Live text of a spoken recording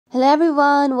Hello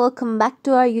everyone, welcome back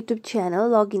to our YouTube channel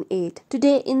Login 8.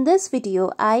 Today in this video,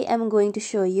 I am going to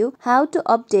show you how to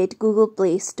update Google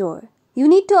Play Store. You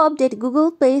need to update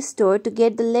Google Play Store to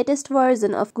get the latest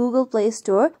version of Google Play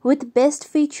Store with best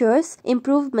features,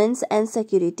 improvements and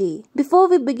security. Before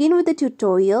we begin with the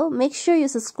tutorial, make sure you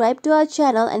subscribe to our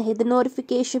channel and hit the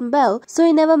notification bell so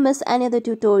you never miss any other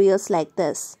tutorials like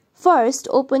this. First,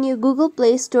 open your Google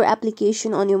Play Store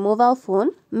application on your mobile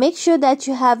phone. Make sure that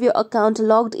you have your account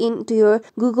logged in to your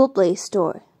Google Play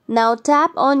Store. Now tap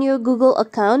on your Google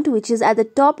account, which is at the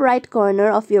top right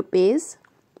corner of your page.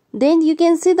 Then you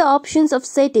can see the options of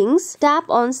settings. Tap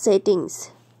on settings.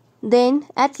 Then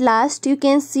at last you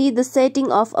can see the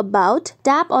setting of about.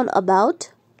 Tap on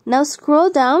about. Now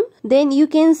scroll down, then you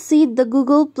can see the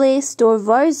Google Play Store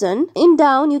version. In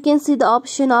down, you can see the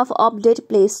option of Update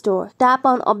Play Store. Tap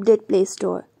on Update Play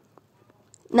Store.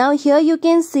 Now here you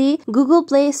can see Google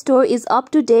Play Store is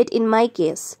up to date in my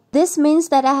case. This means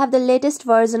that I have the latest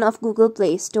version of Google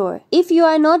Play Store. If you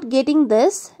are not getting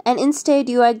this and instead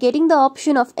you are getting the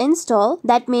option of install,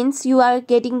 that means you are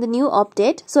getting the new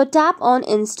update. So tap on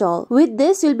install. With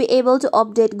this, you'll be able to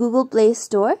update Google Play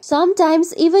Store.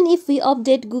 Sometimes even if we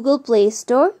update Google Play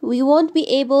Store, we won't be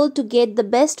able to get the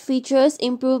best features,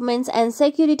 improvements and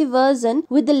security version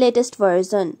with the latest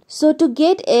version. So to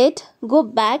get it, go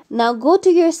back. Now go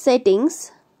to your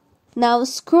settings. Now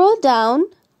scroll down.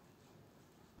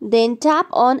 Then tap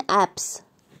on apps.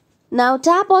 Now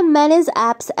tap on manage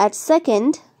apps at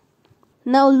second.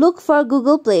 Now look for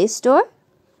Google Play Store.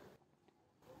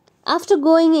 After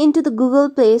going into the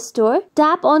Google Play Store,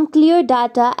 tap on clear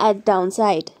data at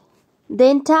downside.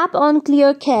 Then tap on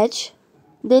clear cache.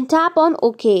 Then tap on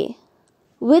OK.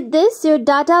 With this, your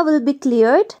data will be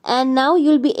cleared and now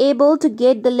you'll be able to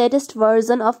get the latest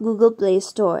version of Google Play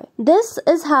Store. This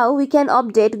is how we can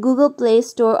update Google Play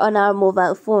Store on our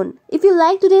mobile phone. If you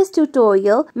like today's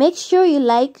tutorial, make sure you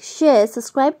like, share,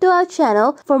 subscribe to our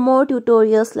channel for more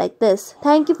tutorials like this.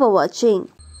 Thank you for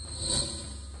watching.